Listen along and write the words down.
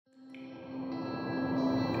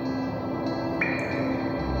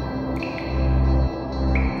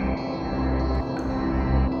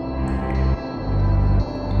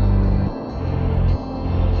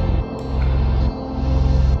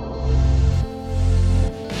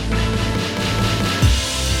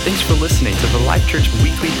Thanks for listening to the Life Church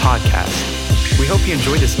Weekly Podcast. We hope you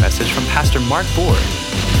enjoyed this message from Pastor Mark Boer.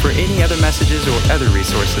 For any other messages or other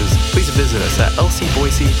resources, please visit us at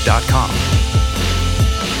lcboise.com.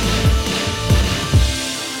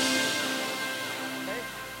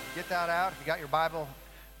 Get that out. If you got your Bible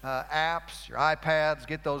apps, your iPads,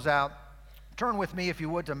 get those out. Turn with me, if you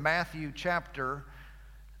would, to Matthew chapter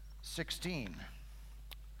 16.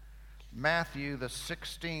 Matthew, the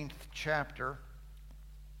 16th chapter.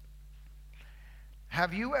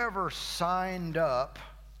 Have you ever signed up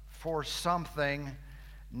for something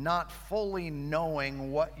not fully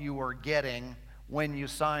knowing what you were getting when you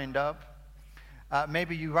signed up?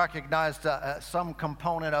 Maybe you recognized some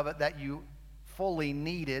component of it that you fully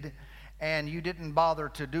needed, and you didn't bother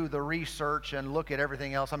to do the research and look at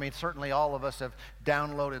everything else. I mean, certainly all of us have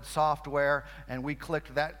downloaded software, and we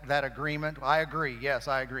clicked that agreement. I agree. Yes,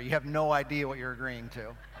 I agree. You have no idea what you're agreeing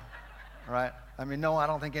to, right? I mean, no, I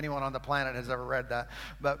don't think anyone on the planet has ever read that.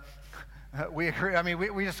 But we agree. I mean,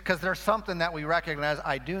 we just, because there's something that we recognize.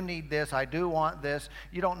 I do need this. I do want this.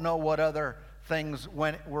 You don't know what other things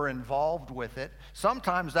when we're involved with it.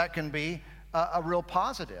 Sometimes that can be a real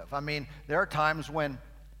positive. I mean, there are times when,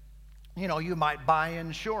 you know, you might buy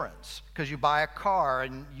insurance because you buy a car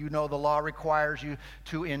and you know the law requires you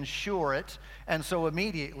to insure it. And so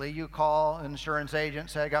immediately you call an insurance agent,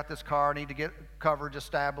 say, I got this car, I need to get coverage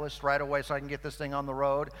established right away so I can get this thing on the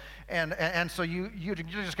road. And so you're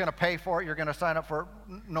just going to pay for it. You're going to sign up for it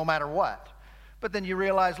no matter what. But then you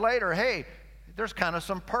realize later, hey, there's kind of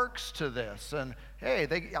some perks to this. And hey,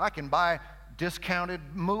 I can buy discounted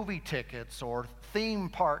movie tickets or theme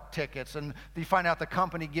park tickets, and you find out the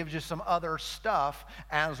company gives you some other stuff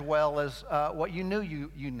as well as what you knew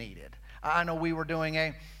you needed. I know we were doing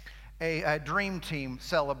a Dream Team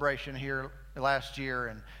celebration here last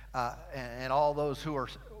year, and all those who are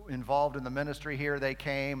involved in the ministry here, they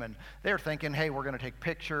came, and they're thinking, hey, we're going to take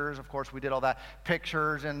pictures. Of course, we did all that,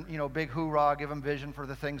 pictures, and, you know, big hoorah, give them vision for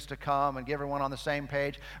the things to come, and get everyone on the same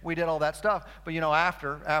page. We did all that stuff. But, you know,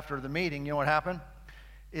 after the meeting, you know what happened?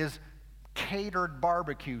 Is catered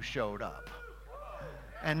barbecue showed up.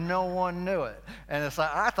 And no one knew it. And it's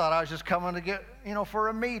like, I thought I was just coming to get, you know, for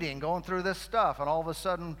a meeting, going through this stuff. And all of a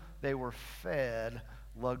sudden, they were fed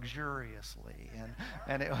luxuriously.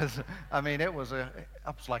 And it was, I mean, I was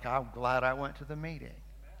like, I'm glad I went to the meeting.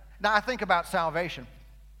 Now, I think about salvation.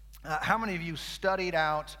 How many of you studied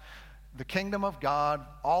out the kingdom of God,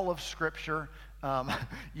 all of Scripture?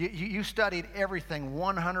 You studied everything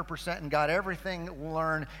 100% and got everything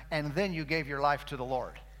learned, and then you gave your life to the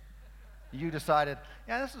Lord. You decided,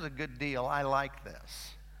 yeah, this is a good deal. I like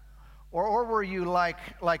this. Or were you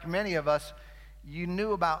like many of us, you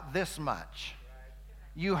knew about this much.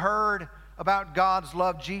 You heard about God's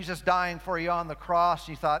love, Jesus dying for you on the cross.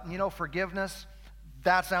 You thought, you know, forgiveness,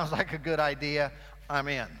 that sounds like a good idea. I'm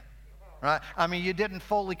in. Right? I mean, you didn't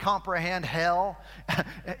fully comprehend hell.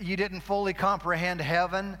 You didn't fully comprehend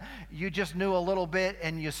heaven. You just knew a little bit,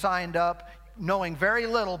 and you signed up knowing very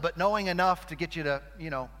little, but knowing enough to get you to, you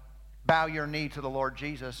know, bow your knee to the Lord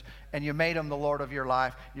Jesus, and you made him the Lord of your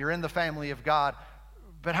life. You're in the family of God.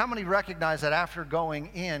 But how many recognize that after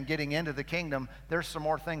getting into the kingdom, there's some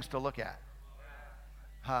more things to look at?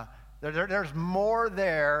 There's more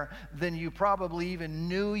there than you probably even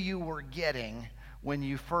knew you were getting when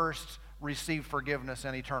you first received forgiveness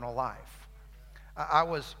and eternal life. I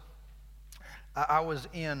was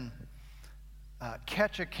in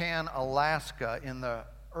Ketchikan, Alaska in the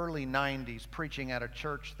early 90s preaching at a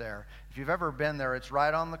church there. If you've ever been there, it's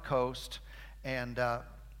right on the coast, and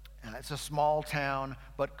it's a small town,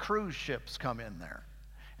 but cruise ships come in there.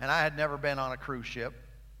 And I had never been on a cruise ship,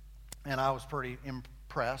 and I was pretty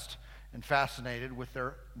impressed and fascinated with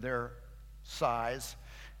their size,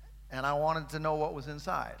 and I wanted to know what was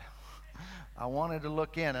inside. I wanted to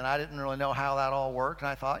look in, and I didn't really know how that all worked, and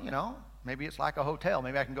I thought, you know, maybe it's like a hotel.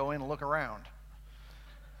 Maybe I can go in and look around.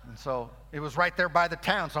 And so it was right there by the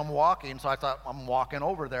town, so I'm walking. So I thought, I'm walking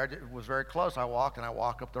over there. It was very close. I walk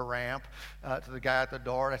up the ramp to the guy at the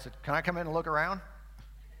door. And I said, can I come in and look around?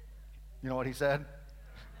 You know what he said?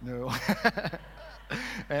 No.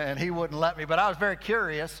 And he wouldn't let me. But I was very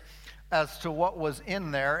curious as to what was in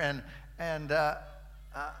there. And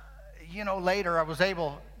you know, later I was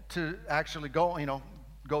able to actually go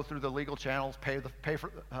through the legal channels, pay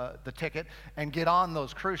for the ticket, and get on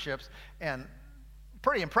those cruise ships. And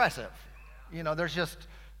pretty impressive. You know,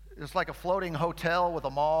 it's like a floating hotel with a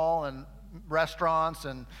mall and restaurants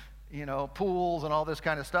and, you know, pools and all this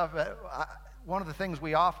kind of stuff. One of the things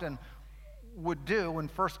we often would do when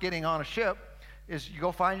first getting on a ship is you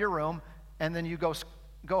go find your room, and then you go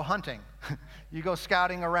go hunting. You go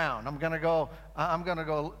scouting around. I'm going to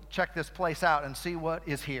go check this place out and see what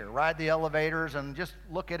is here. Ride the elevators and just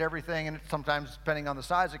look at everything. And sometimes, depending on the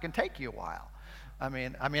size, it can take you a while. I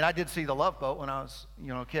mean, I did see the Love Boat when I was,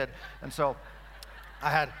 a kid. And so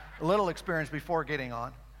I had a little experience before getting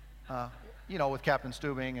on, with Captain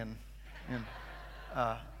Stubing and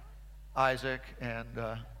Isaac and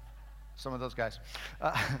some of those guys.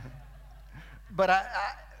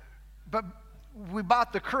 But we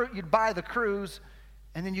bought the cruise. You'd buy the cruise,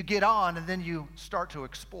 and then you get on, and then you start to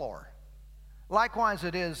explore. Likewise,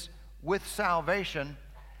 it is with salvation.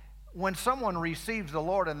 When someone receives the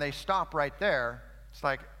Lord and they stop right there, it's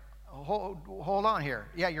like, hold on here.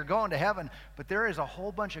 Yeah, you're going to heaven, but there is a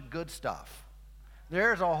whole bunch of good stuff.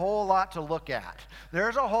 There's a whole lot to look at.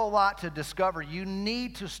 There's a whole lot to discover. You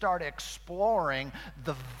need to start exploring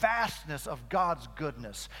the vastness of God's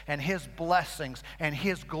goodness and His blessings and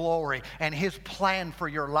His glory and His plan for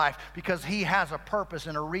your life, because He has a purpose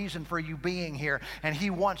and a reason for you being here, and He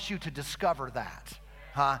wants you to discover that.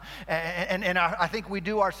 And I think we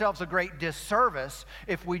do ourselves a great disservice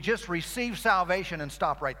if we just receive salvation and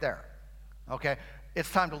stop right there. Okay?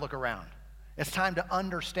 It's time to look around. It's time to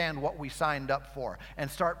understand what we signed up for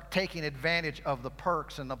and start taking advantage of the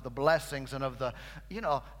perks and of the blessings and of the,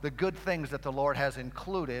 the good things that the Lord has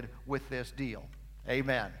included with this deal.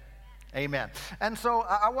 Amen. Amen. And so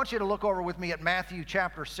I want you to look over with me at Matthew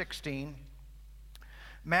chapter 16.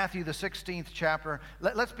 Matthew, the 16th chapter.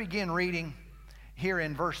 Let's begin reading here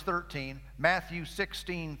in verse 13. Matthew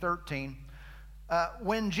 16:13.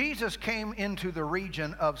 When Jesus came into the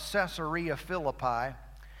region of Caesarea Philippi,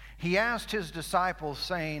 He asked His disciples,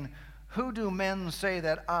 saying, "Who do men say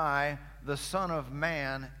that I, the Son of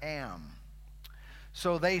Man, am?"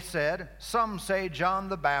 So they said, "Some say John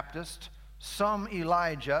the Baptist, some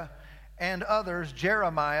Elijah, and others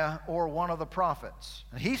Jeremiah or one of the prophets."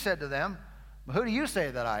 And He said to them, "Who do you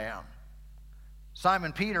say that I am?"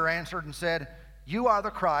 Simon Peter answered and said, "You are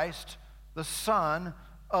the Christ, the Son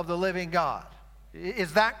of the living God."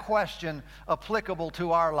 Is that question applicable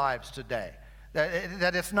to our lives today?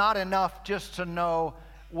 That it's not enough just to know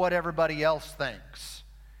what everybody else thinks.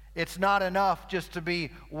 It's not enough just to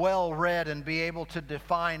be well-read and be able to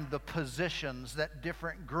define the positions that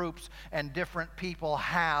different groups and different people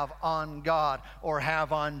have on God or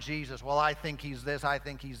have on Jesus. Well, I think He's this, I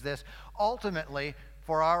think He's this. Ultimately,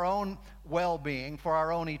 for our own well-being, for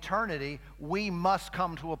our own eternity, we must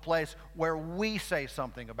come to a place where we say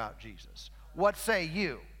something about Jesus. What say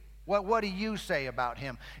you? What do you say about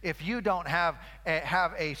Him? If you don't have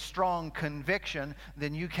a strong conviction,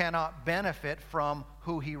 then you cannot benefit from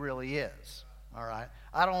who He really is. All right?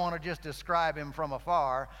 I don't want to just describe Him from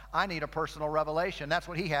afar. I need a personal revelation. That's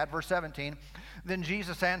what He had. Verse 17. Then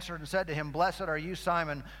Jesus answered and said to him, "Blessed are you,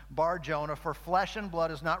 Simon Bar-Jonah, for flesh and blood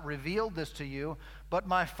has not revealed this to you, but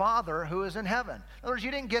my Father who is in heaven." In other words,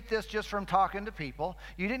 you didn't get this just from talking to people.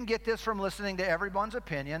 You didn't get this from listening to everyone's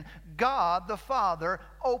opinion. God the Father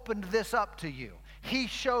opened this up to you. He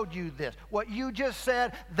showed you this. What you just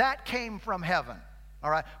said, that came from heaven. All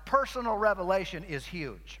right? Personal revelation is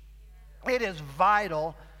huge. It is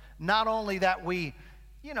vital not only that we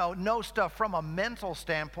know stuff from a mental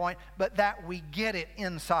standpoint, but that we get it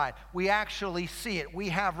inside. We actually see it. We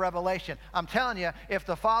have revelation. I'm telling you, if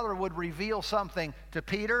the Father would reveal something to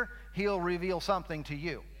Peter, He'll reveal something to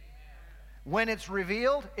you. When it's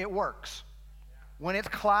revealed, it works. When it's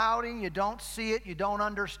cloudy, you don't see it, you don't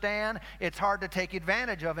understand, it's hard to take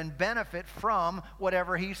advantage of and benefit from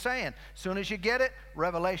whatever He's saying. As soon as you get it,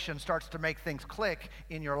 revelation starts to make things click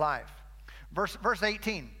in your life. Verse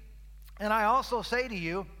 18. "And I also say to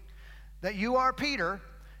you that you are Peter,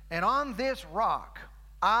 and on this rock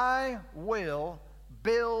I will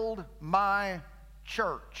build my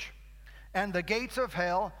church, and the gates of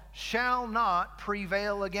hell shall not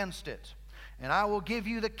prevail against it. And I will give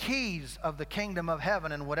you the keys of the kingdom of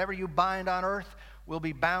heaven, and whatever you bind on earth will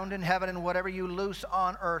be bound in heaven, and whatever you loose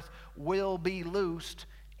on earth will be loosed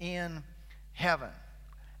in heaven."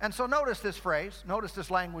 And so notice this phrase, notice this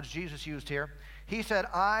language Jesus used here. He said,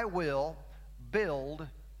 "I will build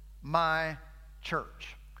my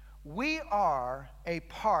church." We are a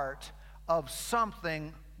part of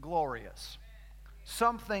something glorious,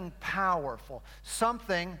 something powerful,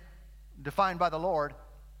 something defined by the Lord,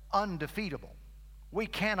 undefeatable. We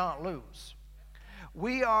cannot lose.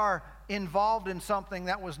 We are involved in something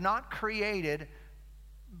that was not created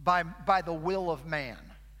by the will of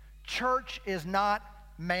man. Church is not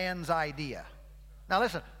man's idea. Now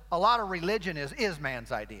listen, a lot of religion is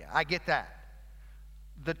man's idea. I get that.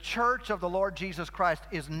 The church of the Lord Jesus Christ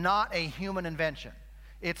is not a human invention.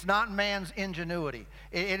 It's not man's ingenuity.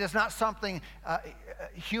 It is not something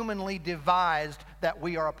humanly devised that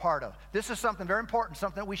we are a part of. This is something very important,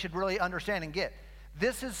 something that we should really understand and get.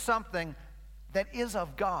 This is something that is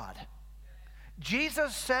of God.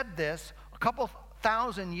 Jesus said this a couple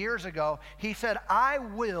thousand years ago. He said, I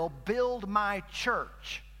will build my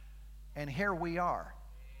church. And here we are.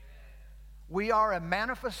 We are a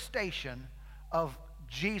manifestation of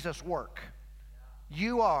Jesus' work.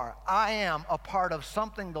 You are, I am a part of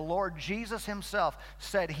something the Lord Jesus himself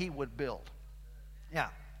said he would build. Yeah.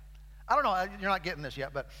 I don't know, you're not getting this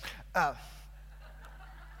yet, but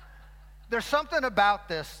there's something about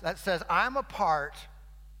this that says I'm a part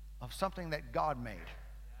of something that God made.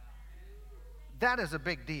 That is a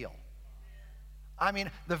big deal. I mean,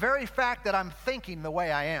 the very fact that I'm thinking the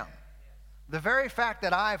way I am, the very fact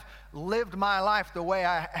that I've lived my life the way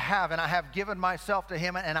I have, and I have given myself to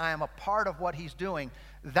him, and I am a part of what he's doing,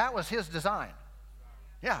 that was his design.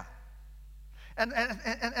 Yeah.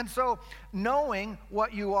 And so knowing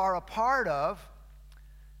what you are a part of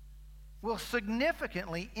will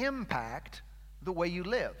significantly impact the way you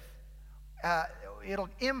live. It'll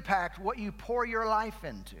impact what you pour your life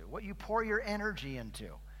into, what you pour your energy into.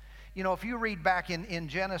 You know, if you read back in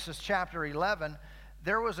Genesis chapter 11,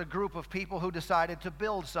 there was a group of people who decided to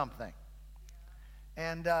build something.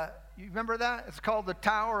 And you remember that? It's called the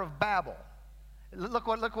Tower of Babel. Look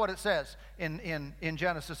what it says in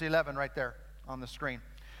Genesis 11 right there on the screen.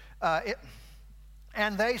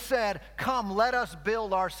 And they said, come, let us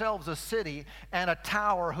build ourselves a city and a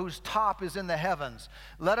tower whose top is in the heavens.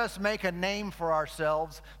 Let us make a name for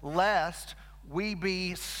ourselves, lest we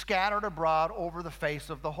be scattered abroad over the face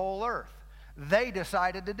of the whole earth. They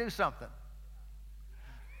decided to do something.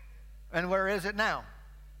 And where is it now?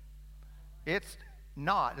 It's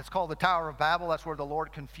not. It's called the Tower of Babel. That's where the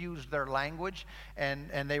Lord confused their language, and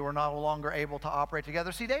they were no longer able to operate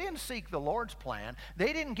together. See, they didn't seek the Lord's plan.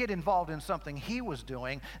 They didn't get involved in something he was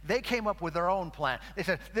doing. They came up with their own plan. They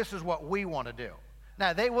said, this is what we want to do.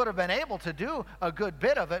 Now, they would have been able to do a good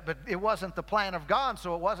bit of it, but it wasn't the plan of God,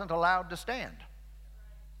 so it wasn't allowed to stand.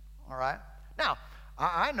 All right? Now,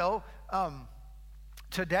 I know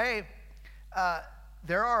today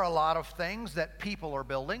there are a lot of things that people are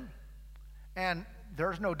building, and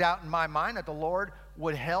there's no doubt in my mind that the Lord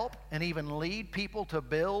would help and even lead people to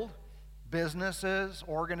build businesses,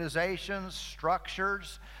 organizations,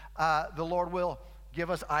 structures. The Lord will give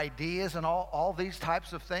us ideas and all these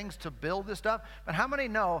types of things to build this stuff. But how many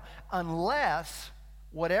know, unless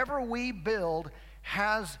whatever we build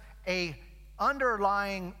has a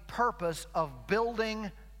underlying purpose of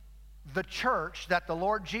building the church that the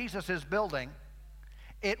Lord Jesus is building,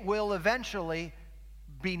 it will eventually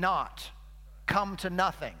be not, come to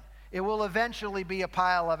nothing. It will eventually be a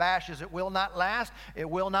pile of ashes. It will not last. It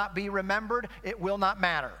will not be remembered. It will not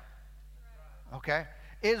matter. Okay?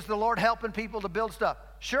 Is the Lord helping people to build stuff?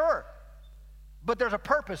 Sure. But there's a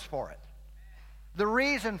purpose for it. The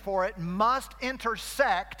reason for it must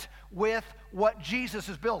intersect with what Jesus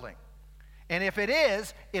is building. And if it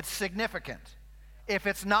is, it's significant. If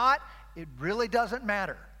it's not, it really doesn't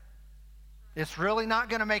matter. It's really not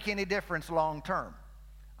going to make any difference long term.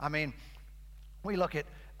 I mean, we look at,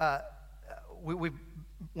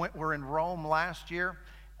 we're in Rome last year.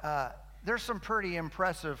 There's some pretty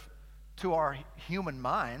impressive, to our human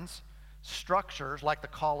minds, structures like the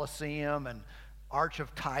Colosseum and Arch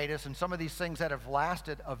of Titus and some of these things that have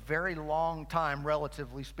lasted a very long time,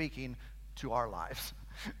 relatively speaking, to our lives,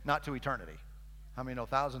 not to eternity. How many know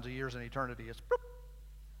thousands of years in eternity is boop.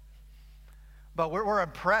 But we're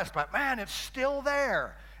impressed by, man, it's still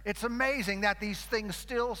there. It's amazing that these things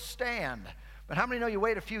still stand. But how many know you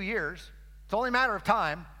wait a few years, it's only a matter of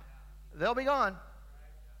time, they'll be gone.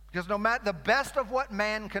 Because no matter, the best of what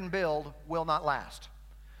man can build will not last.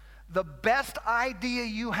 The best idea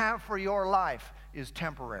you have for your life is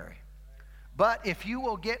temporary. But if you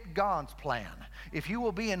will get God's plan, if you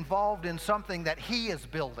will be involved in something that he is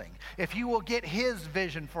building, if you will get his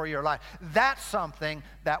vision for your life, that's something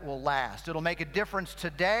that will last. It'll make a difference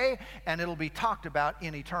today, and it'll be talked about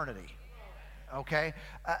in eternity. Okay?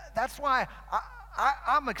 That's why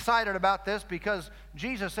I'm excited about this, because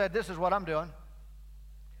Jesus said, this is what I'm doing.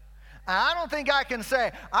 I don't think I can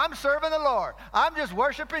say, I'm serving the Lord. I'm just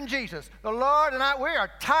worshiping Jesus. The Lord and I, we are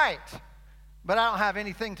tight. But I don't have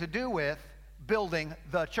anything to do with building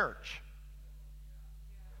the church.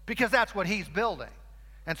 Because that's what he's building.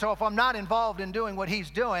 And so if I'm not involved in doing what he's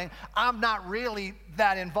doing, I'm not really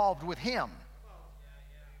that involved with him.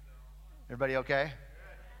 Everybody okay?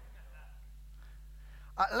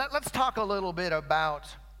 Let's talk a little bit about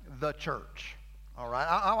the church. All right,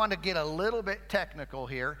 I want to get a little bit technical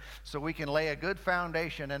here so we can lay a good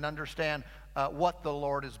foundation and understand what the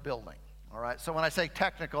Lord is building. All right, so when I say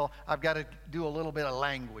technical, I've got to do a little bit of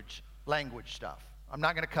language stuff. I'm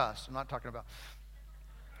not going to cuss. I'm not talking about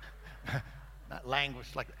not language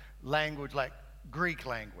like Greek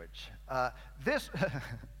language.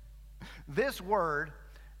 This word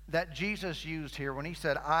that Jesus used here when he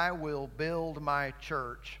said, "I will build my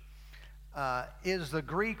church," is the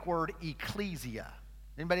Greek word ecclesia.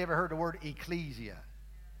 Anybody ever heard the word ecclesia?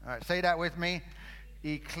 All right, say that with me.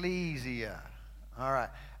 Ecclesia. All right.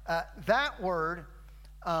 That word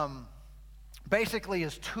basically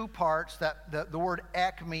is two parts. That the word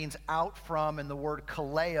ek means out from, and the word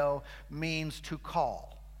kaleo means to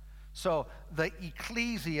call. So the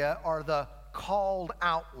ecclesia are the called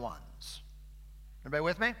out ones. Everybody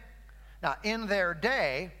with me? Now, in their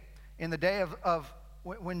day, in the day of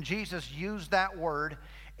when Jesus used that word,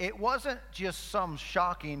 it wasn't just some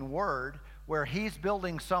shocking word where he's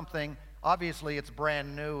building something. Obviously, it's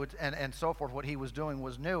brand new and so forth. What he was doing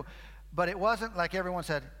was new. But it wasn't like everyone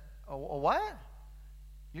said, "Oh, what?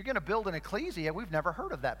 You're going to build an ecclesia? We've never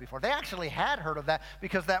heard of that before." They actually had heard of that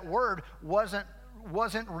because that word wasn't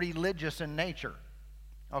religious in nature.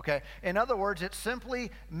 Okay? In other words, it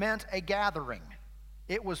simply meant a gathering.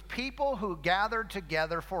 It was people who gathered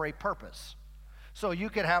together for a purpose. So you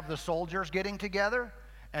could have the soldiers getting together,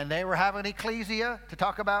 and they were having ecclesia to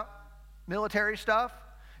talk about military stuff.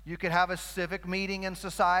 You could have a civic meeting in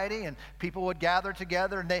society, and people would gather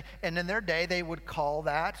together, and in their day, they would call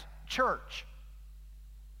that church.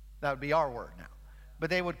 That would be our word now. But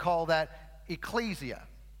they would call that ecclesia.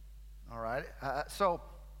 All right?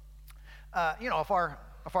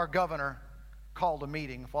 If our governor called a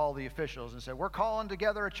meeting of all the officials and said, "We're calling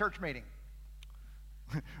together a church meeting,"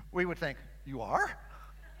 we would think, "You are?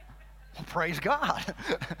 Well, praise God."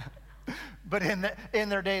 But in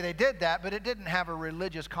their day they did that, but it didn't have a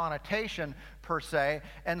religious connotation per se.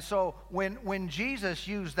 And so when Jesus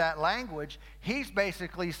used that language, he's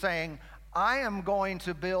basically saying, "I am going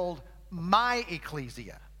to build my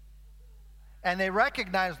ecclesia." And they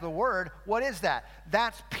recognize the word. What is that?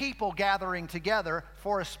 That's people gathering together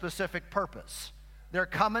for a specific purpose. They're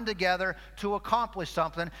coming together to accomplish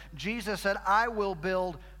something. Jesus said, "I will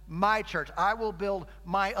build my church. I will build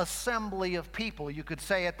my assembly of people." You could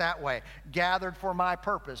say it that way. Gathered for my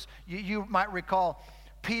purpose. You might recall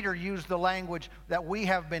Peter used the language that we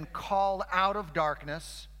have been called out of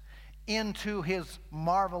darkness into his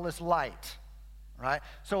marvelous light. Right?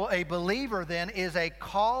 So a believer then is a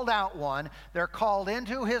called out one. They're called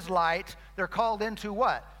into his light. They're called into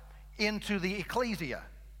what? Into the ecclesia.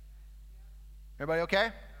 Everybody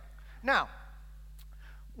okay? Now,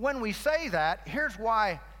 when we say that, here's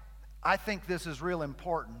why I think this is real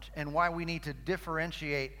important and why we need to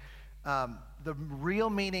differentiate the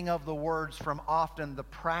real meaning of the words from often the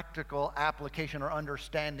practical application or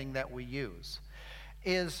understanding that we use.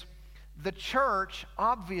 Is the church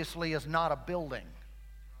obviously is not a building,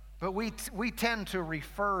 but we tend to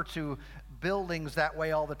refer to buildings that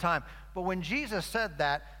way all the time. But when Jesus said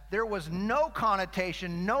that, there was no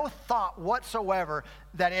connotation, no thought whatsoever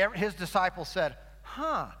that his disciples said,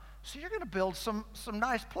 so you're going to build some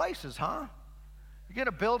nice places, huh? You're going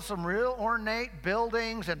to build some real ornate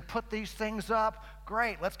buildings and put these things up?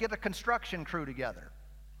 Great, let's get a construction crew together.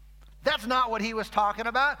 That's not what he was talking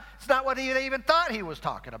about. It's not what he even thought he was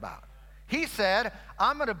talking about. He said,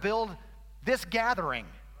 "I'm going to build this gathering."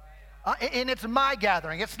 And it's my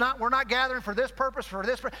gathering. We're not gathering for this purpose,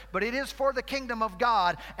 but it is for the kingdom of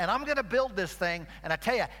God. And I'm going to build this thing. And I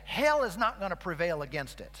tell you, hell is not going to prevail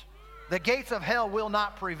against it. The gates of hell will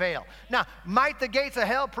not prevail. Now, might the gates of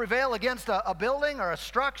hell prevail against a building or a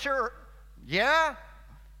structure? Yeah,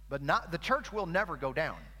 but the church will never go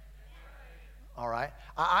down. All right?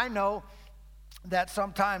 I know that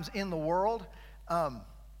sometimes in the world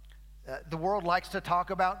likes to talk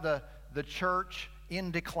about the church in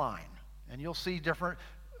decline. And you'll see different,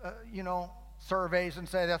 surveys and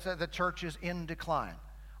say that the church is in decline.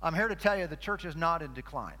 I'm here to tell you the church is not in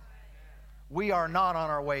decline. We are not on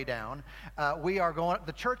our way down.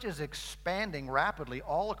 The church is expanding rapidly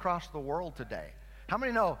all across the world today. How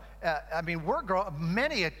many know,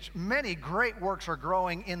 many great works are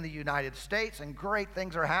growing in the United States and great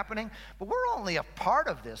things are happening, but we're only a part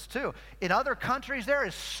of this too. In other countries, there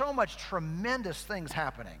is so much tremendous things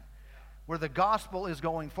happening where the gospel is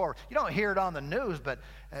going forward. You don't hear it on the news, but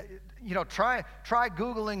try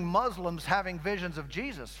Googling Muslims having visions of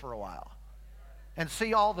Jesus for a while and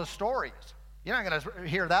see all the stories. You're not going to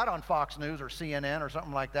hear that on Fox News or CNN or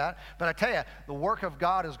something like that. But I tell you, the work of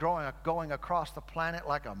God is going across the planet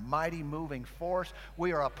like a mighty moving force.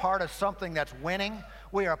 We are a part of something that's winning.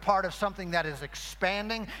 We are a part of something that is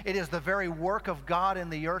expanding. It is the very work of God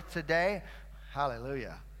in the earth today.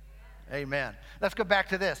 Hallelujah. Amen. Let's go back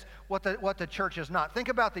to this, what the church is not. Think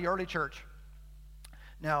about the early church.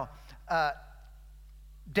 Now,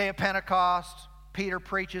 day of Pentecost, Peter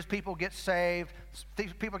preaches, people get saved,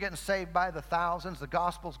 people getting saved by the thousands, the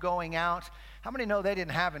gospel's going out. How many know they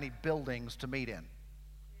didn't have any buildings to meet in?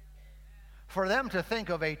 For them to think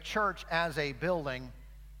of a church as a building,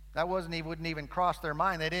 that wouldn't even cross their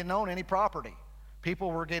mind. They didn't own any property.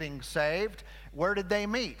 People were getting saved. Where did they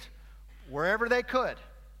meet? Wherever they could.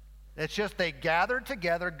 It's just they gathered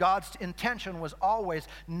together. God's intention was always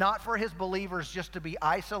not for his believers just to be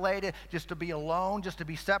isolated, just to be alone, just to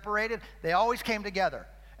be separated. They always came together.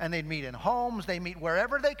 And they'd meet in homes. They'd meet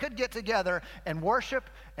wherever they could get together and worship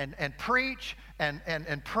and preach and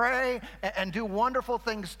pray and do wonderful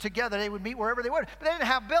things together. They would meet wherever they would. But they didn't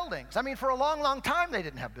have buildings. I mean, for a long, long time, they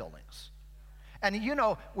didn't have buildings. And you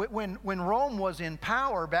know, when Rome was in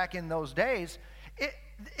power back in those days,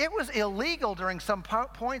 it was illegal during some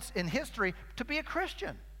points in history to be a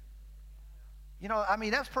Christian. You know, I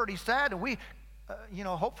mean, that's pretty sad. And we,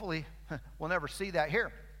 hopefully we'll never see that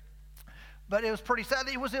here. But it was pretty sad.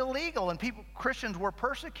 It was illegal, and Christians were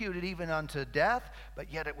persecuted even unto death,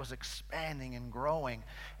 but yet it was expanding and growing.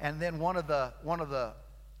 And then one of the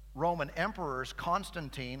Roman emperors,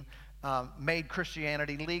 Constantine, made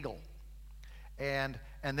Christianity legal. And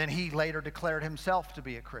then he later declared himself to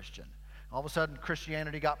be a Christian. All of a sudden,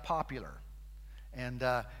 Christianity got popular,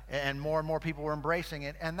 and more people were embracing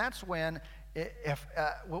it. And that's when,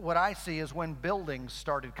 what I see is when buildings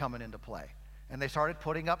started coming into play, and they started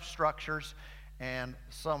putting up structures, and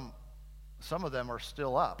some of them are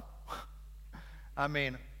still up. I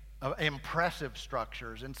mean, impressive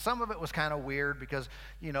structures, and some of it was kind of weird because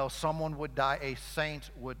someone would die, a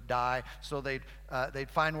saint would die, so they'd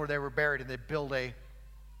find where they were buried, and they'd build a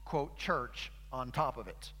quote church on top of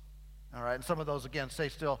it. All right, and some of those, again, they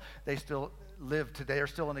still live today, are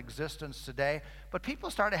still in existence today. But people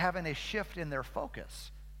started having a shift in their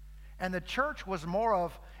focus. And the church was more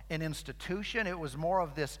of an institution. It was more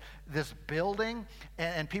of this building.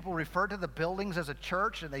 And people referred to the buildings as a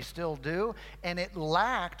church, and they still do. And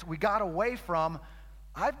we got away from,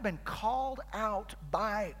 I've been called out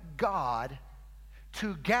by God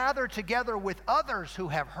to gather together with others who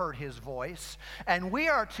have heard his voice, and we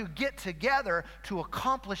are to get together to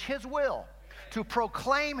accomplish his will, to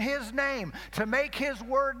proclaim his name, to make his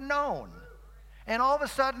word known. And all of a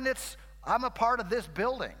sudden I'm a part of this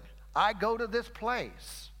building. I go to this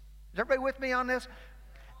place. Is everybody with me on this?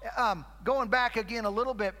 Going back again a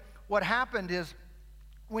little bit, what happened is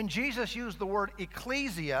when Jesus used the word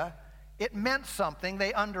ecclesia, it meant something.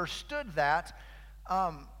 They understood that.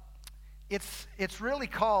 It's really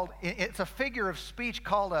called, it's a figure of speech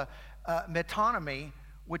called a metonymy,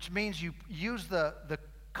 which means you use the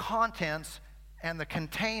contents and the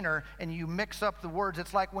container and you mix up the words.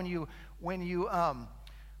 It's like when you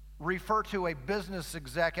refer to a business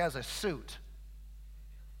exec as a suit.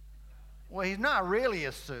 Well, he's not really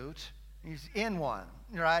a suit. He's in one,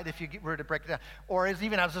 right? If you were to break it down. Or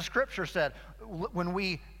even as the scripture said, when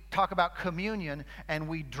we talk about communion and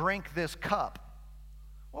we drink this cup.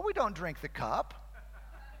 Well, we don't drink the cup.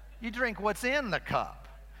 You drink what's in the cup.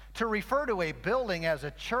 To refer to a building as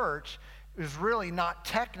a church is really not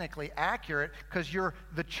technically accurate because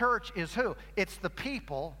the church is who? It's the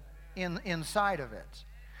people inside of it.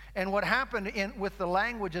 And what happened with the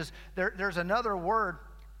languages, there's another word,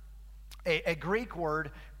 a Greek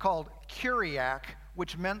word called kuriak,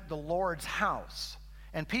 which meant the Lord's house.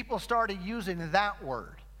 And people started using that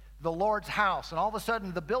word, the Lord's house. And all of a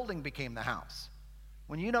sudden, the building became the house.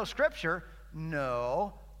 When you know Scripture,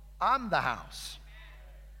 no, I'm the house.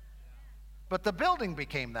 But the building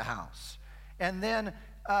became the house. And then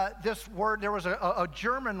this word, there was a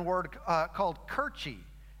German word called Kirche,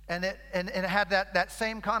 and it had that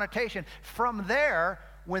same connotation. From there,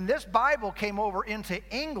 when this Bible came over into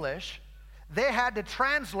English, they had to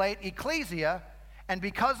translate ecclesia, and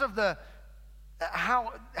because of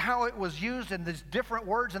how it was used in these different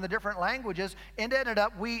words in the different languages, it ended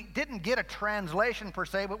up, we didn't get a translation per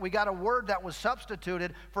se, but we got a word that was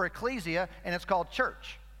substituted for ecclesia, and it's called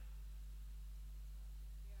church.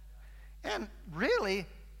 And really,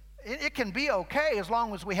 it can be okay as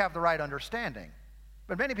long as we have the right understanding.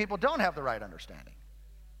 But many people don't have the right understanding.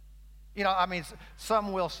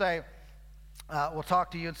 Some will say, we'll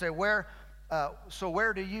talk to you and say, where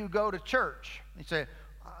do you go to church? You say,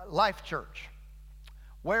 Life Church.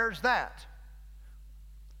 Where's that?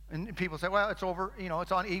 And people say, well, it's over,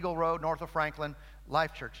 it's on Eagle Road, north of Franklin,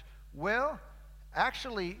 Life Church. Well,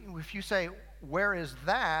 actually, if you say, where is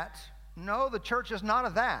that? No, the church is not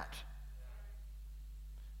of that.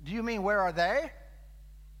 Do you mean, where are they?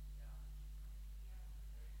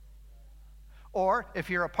 Or, if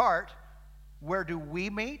you're apart, where do we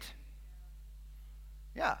meet?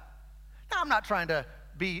 Yeah. Now, I'm not trying to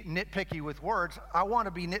be nitpicky with words. I want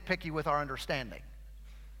to be nitpicky with our understanding.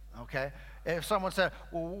 Okay? If someone said,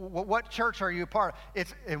 well, what church are you part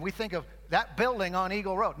of? And we think of that building on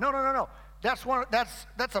Eagle Road. No. That's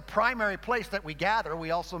a primary place that we gather.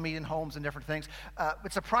 We also meet in homes and different things.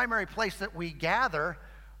 It's a primary place that we gather,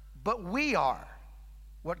 but we are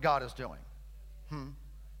what God is doing.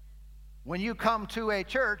 When you come to a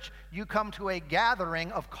church, you come to a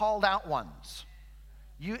gathering of called out ones.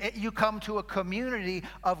 You come to a community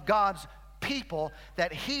of God's people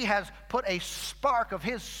that He has put a spark of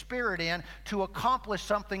His Spirit in to accomplish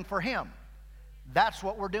something for Him. That's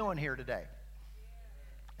what we're doing here today.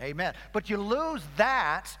 Amen. But you lose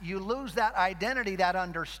that identity, that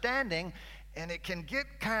understanding, and it can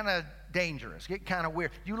get kind of dangerous, get kind of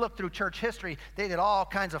weird. You look through church history, they did all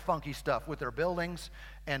kinds of funky stuff with their buildings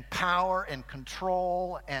and power and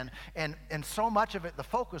control, and so much of it, the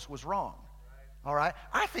focus was wrong. All right?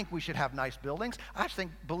 I think we should have nice buildings. I think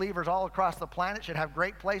believers all across the planet should have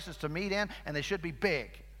great places to meet in, and they should be big,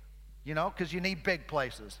 because you need big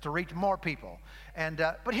places to reach more people.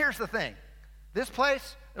 But here's the thing. This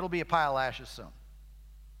place, it'll be a pile of ashes soon.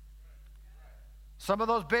 Some of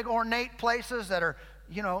those big ornate places that are,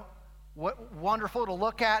 wonderful to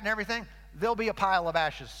look at and everything, they'll be a pile of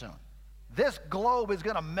ashes soon. This globe is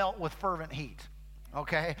going to melt with fervent heat.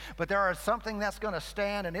 Okay? But there is something that's going to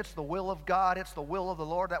stand, and it's the will of God. It's the will of the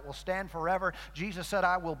Lord that will stand forever. Jesus said,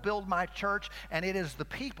 I will build my church, and it is the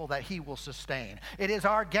people that He will sustain. It is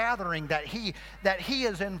our gathering that He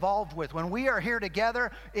is involved with. When we are here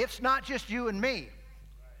together, it's not just you and me.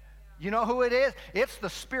 You know who it is? It's the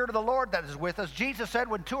Spirit of the Lord that is with us. Jesus said,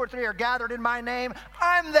 when 2 or 3 are gathered in my name,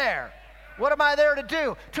 I'm there. What am I there to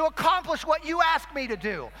do? To accomplish what you ask me to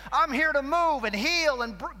do. I'm here to move and heal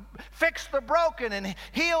and fix the broken and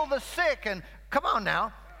heal the sick. And come on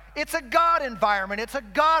now. It's a God environment. It's a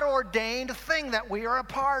God-ordained thing that we are a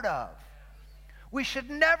part of. We should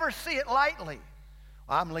never see it lightly.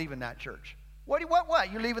 I'm leaving that church. What?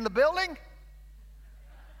 You leaving the building?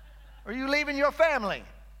 Or are you leaving your family?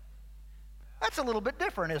 That's a little bit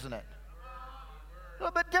different, isn't it? A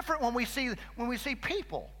little bit different when we see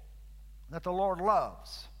people that the Lord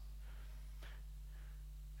loves.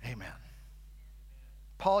 Amen.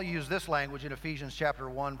 Paul used this language in Ephesians chapter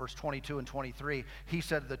 1, verse 22 and 23. He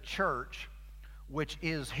said, the church, which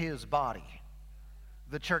is His body.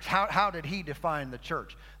 The church, how did he define the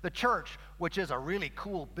church? The church, which is a really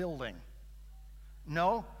cool building.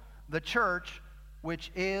 No, the church, which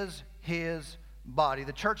is His body.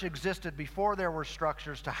 The church existed before there were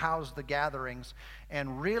structures to house the gatherings,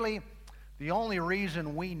 and really, the only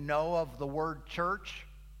reason we know of the word church,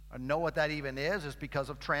 and know what that even is because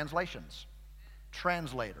of translations.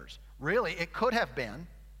 Translators. Really, it could have been.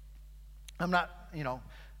 I'm not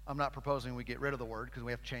proposing we get rid of the word because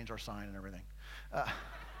we have to change our sign and everything.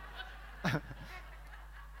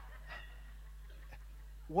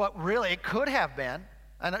 What really it could have been,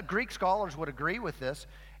 and Greek scholars would agree with this,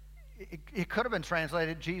 it could have been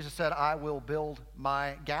translated, Jesus said, I will build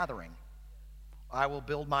my gathering. I will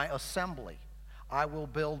build my assembly. I will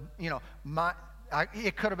build,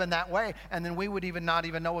 it could have been that way, and then we would not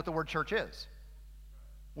even know what the word church is.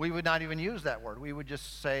 We would not even use that word. We would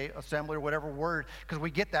just say assembly or whatever word, because we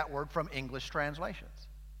get that word from English translations.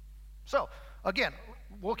 So, again,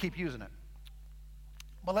 we'll keep using it.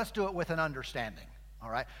 But let's do it with an understanding, all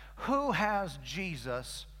right? Who has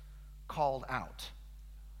Jesus called out?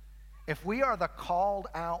 If we are the called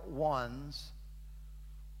out ones,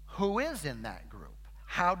 who is in that group?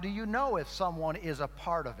 How do you know if someone is a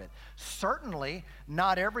part of it? Certainly,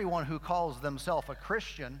 not everyone who calls themselves a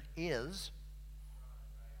Christian is.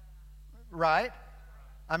 Right?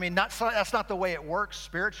 I mean, that's not the way it works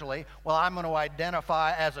spiritually. Well, I'm going to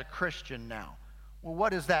identify as a Christian now. Well,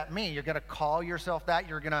 what does that mean? You're going to call yourself that?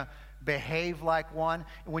 You're going to behave like one?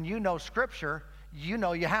 When you know Scripture, you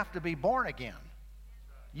know you have to be born again.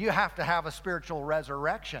 You have to have a spiritual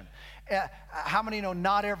resurrection. How many know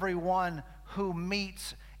not everyone who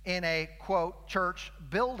meets in a, quote, church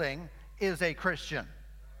building is a Christian?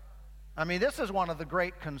 I mean, this is one of the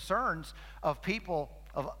great concerns of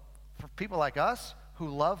for people like us who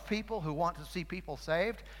love people, who want to see people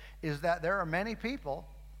saved, is that there are many people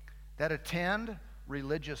that attend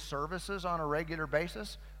religious services on a regular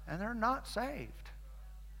basis, and they're not saved.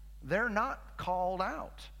 They're not called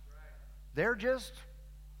out. They're just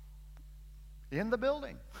in the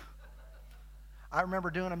building. I remember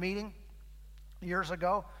doing a meeting years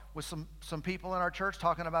ago with some people in our church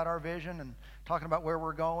talking about our vision and talking about where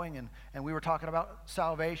we're going, and we were talking about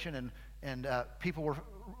salvation, and people were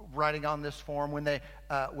writing on this form when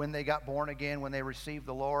they got born again, when they received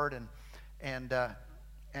the Lord, and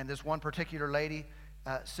this one particular lady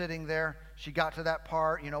sitting there, she got to that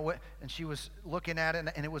part, and she was looking at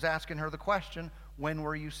it, and it was asking her the question, when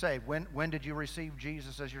were you saved? When did you receive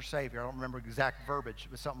Jesus as your Savior? I don't remember exact verbiage,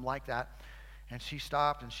 but something like that. And she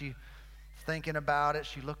stopped, and she thinking about it.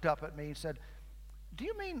 She looked up at me and said, do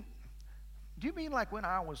you mean like when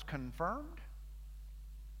I was confirmed?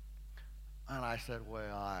 And I said,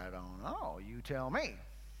 well, I don't know. You tell me.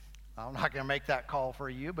 I'm not going to make that call for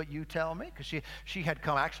you, but you tell me. Because she had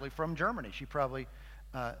come actually from Germany. She probably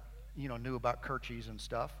knew about Kirches and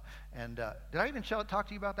stuff. And did I even talk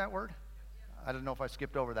to you about that word? I don't know if I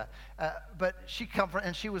skipped over that. But she come from,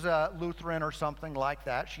 and she was a Lutheran or something like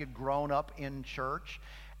that. She had grown up in church.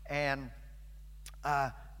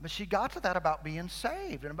 But she got to that about being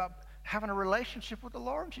saved and about having a relationship with the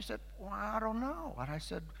Lord. And she said, well, I don't know. And I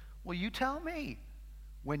said, well, you tell me.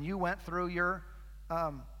 When you went through your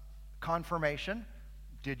confirmation,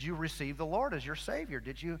 did you receive the Lord as your Savior?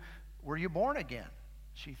 Were you born again?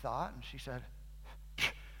 She thought, and she said,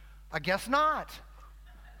 I guess not.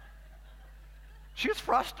 She was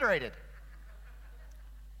frustrated.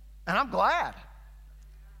 And I'm glad.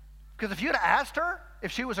 Because if you'd have asked her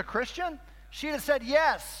if she was a Christian, she'd have said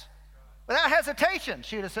yes. Without hesitation,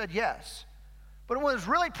 she'd have said yes. But when it was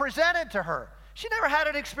really presented to her, she never had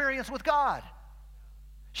an experience with God.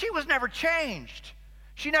 She was never changed.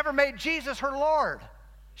 She never made Jesus her Lord.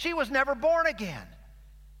 She was never born again.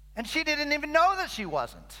 And she didn't even know that she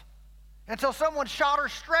wasn't until someone shot her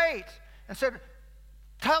straight and said,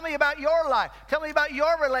 tell me about your life. Tell me about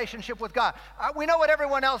your relationship with God. We know what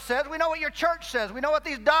everyone else says. We know what your church says. We know what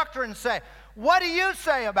these doctrines say. What do you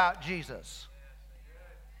say about Jesus?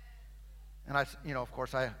 And of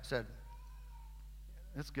course I said,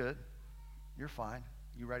 it's good. You're fine.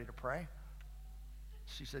 You ready to pray?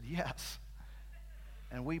 She said, yes.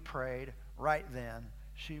 And we prayed. Right then,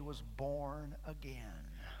 she was born again.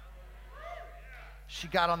 She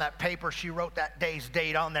got on that paper. She wrote that day's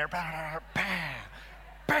date on there. Bam, bam,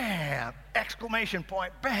 bam, exclamation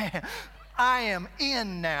point, bam. I am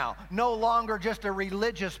in now. No longer just a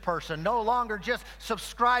religious person. No longer just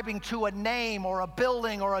subscribing to a name or a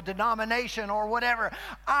building or a denomination or whatever.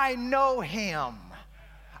 I know Him.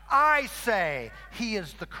 I say He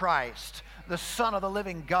is the Christ, the Son of the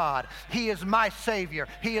living God. He is my Savior.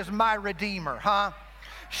 He is my Redeemer, huh?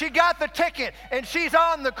 She got the ticket, and she's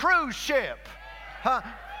on the cruise ship, huh?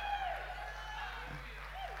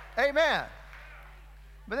 Amen.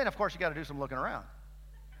 But then, of course, you got to do some looking around,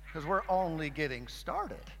 because we're only getting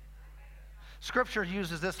started. Scripture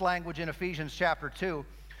uses this language in Ephesians chapter 2.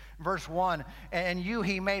 Verse 1, and you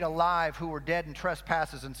He made alive who were dead in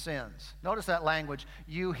trespasses and sins. Notice that language,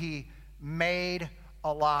 you He made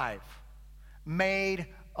alive. Made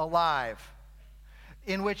alive.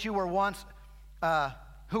 In which you were once,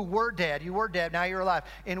 who were dead. You were dead, now you're alive.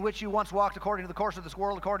 In which you once walked according to the course of this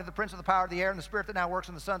world, according to the prince of the power of the air, and the spirit that now works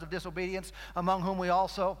in the sons of disobedience, among whom we all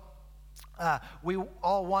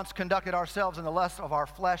once conducted ourselves in the lust of our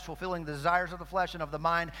flesh, fulfilling the desires of the flesh and of the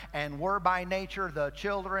mind, and were by nature the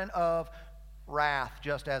children of wrath,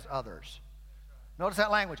 just as others. Notice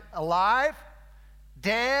that language. Alive,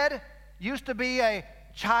 dead, used to be a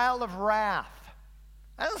child of wrath.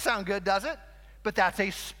 That doesn't sound good, does it? But that's a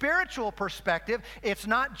spiritual perspective. It's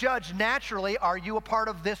not judged naturally. Are you a part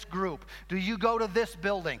of this group? Do you go to this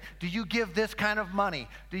building? Do you give this kind of money?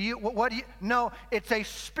 No, it's a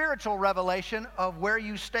spiritual revelation of where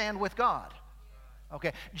you stand with God.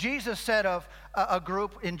 Okay, Jesus said of a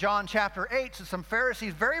group in John chapter 8 to some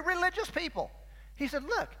Pharisees, very religious people. He said,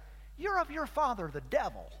 look, you're of your father, the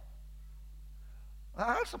devil.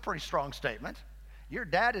 That's a pretty strong statement. Your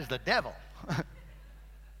dad is the devil.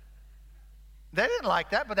 They didn't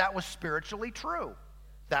like that, but that was spiritually true.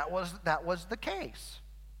 That was the case.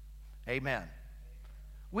 Amen.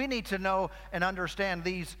 We need to know and understand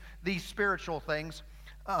these spiritual things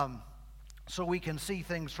so we can see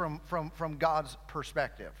things from God's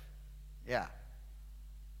perspective. Yeah.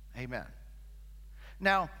 Amen.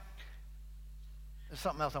 Now, there's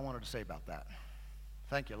something else I wanted to say about that.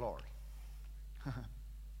 Thank you, Lord.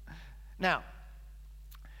 Now,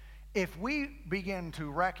 if we begin to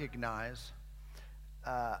recognize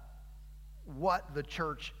what the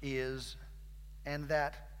church is, and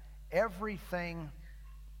that everything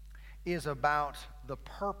is about the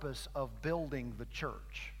purpose of building the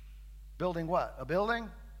church. Building what? A building?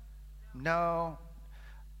 No,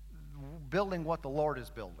 building what the Lord is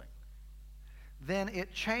building. Then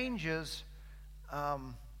it changes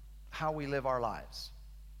how we live our lives.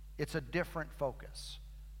 It's a different focus.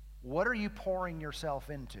 What are you pouring yourself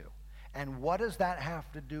into? And what does that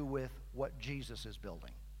have to do with what Jesus is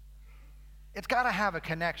building? It's got to have a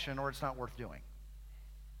connection or it's not worth doing.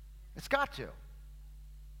 It's got to.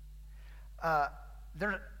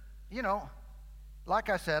 Like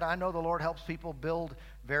I said, I know the Lord helps people build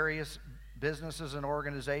various businesses and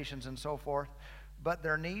organizations and so forth, but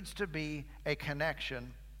there needs to be a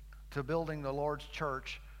connection to building the Lord's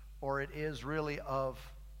church, or it is really of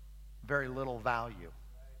very little value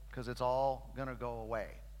because it's all going to go away.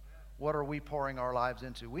 What are we pouring our lives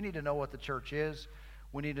into? We need to know what the church is.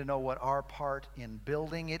 We need to know what our part in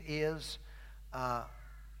building it is.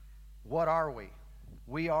 What are we?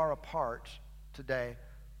 We are a part today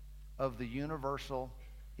of the universal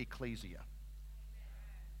ecclesia,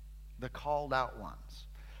 the called out ones.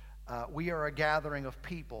 We are a gathering of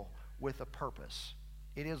people with a purpose.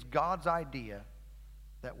 It is God's idea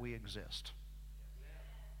that we exist.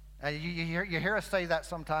 And you hear us say that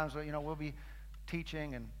sometimes. We'll be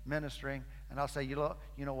teaching and ministering, and I'll say, you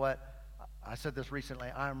know what? I said this recently.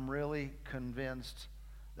 I'm really convinced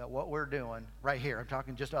that what we're doing right here, I'm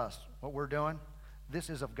talking just us, what we're doing, this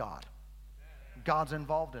is of God. God's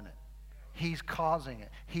involved in it. He's causing it.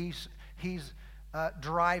 He's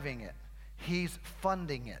driving it. He's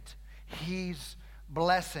funding it. He's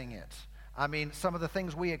blessing it. I mean, some of the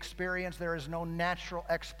things we experience, there is no natural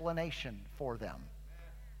explanation for them.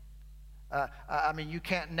 You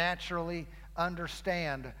can't naturally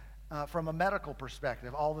understand from a medical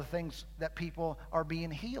perspective all the things that people are being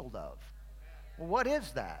healed of. Well, what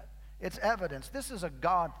is that? It's evidence. This is a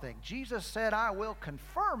God thing. Jesus said, I will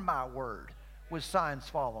confirm my word with signs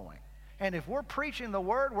following. And if we're preaching the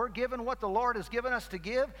word, we're giving what the Lord has given us to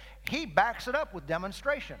give, he backs it up with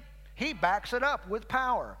demonstration. He backs it up with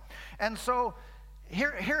power. And so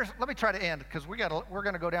here's let me try to end, because we're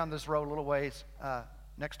going to go down this road a little ways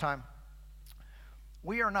next time.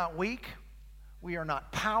 We are not weak. We are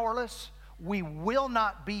not powerless. We will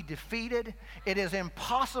not be defeated. It is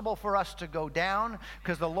impossible for us to go down,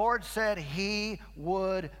 because the Lord said he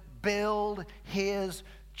would build his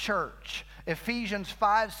church. Ephesians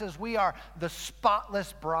 5 says we are the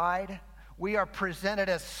spotless bride. We are presented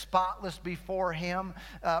as spotless before him.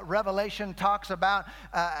 Revelation talks about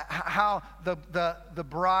how the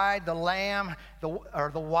bride, the lamb, or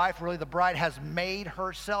the wife, really the bride, has made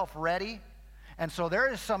herself ready. And so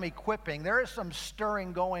there is some equipping, there is some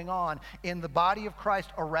stirring going on in the body of Christ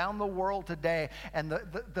around the world today. And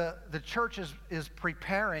the church is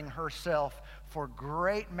preparing herself for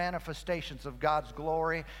great manifestations of God's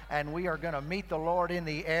glory. And we are going to meet the Lord in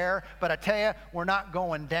the air. But I tell you, we're not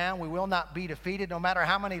going down. We will not be defeated, no matter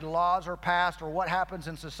how many laws are passed or what happens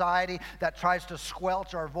in society that tries to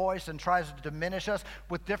squelch our voice and tries to diminish us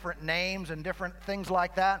with different names and different things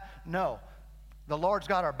like that. No, the Lord's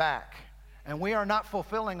got our back. And we are not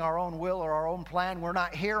fulfilling our own will or our own plan. We're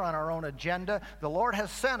not here on our own agenda. The Lord has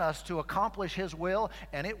sent us to accomplish his will,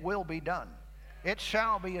 and it will be done. It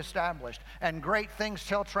shall be established, and great things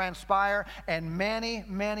shall transpire, and many,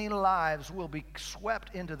 many lives will be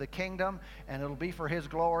swept into the kingdom, and it'll be for his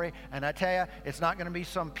glory. And I tell you, it's not going to be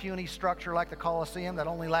some puny structure like the Colosseum that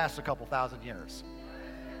only lasts a couple thousand years.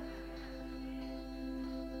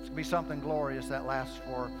 It's going to be something glorious that lasts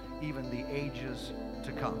for even the ages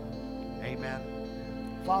to come.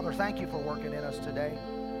 Amen. Father, thank you for working in us today.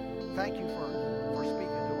 Thank you for speaking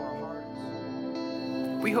to our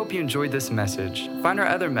hearts. We hope you enjoyed this message. Find our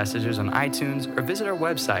other messages on iTunes or visit our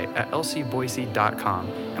website at lcboise.com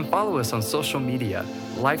and follow us on social media,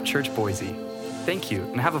 Life Church Boise. Thank you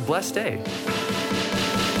and have a blessed day.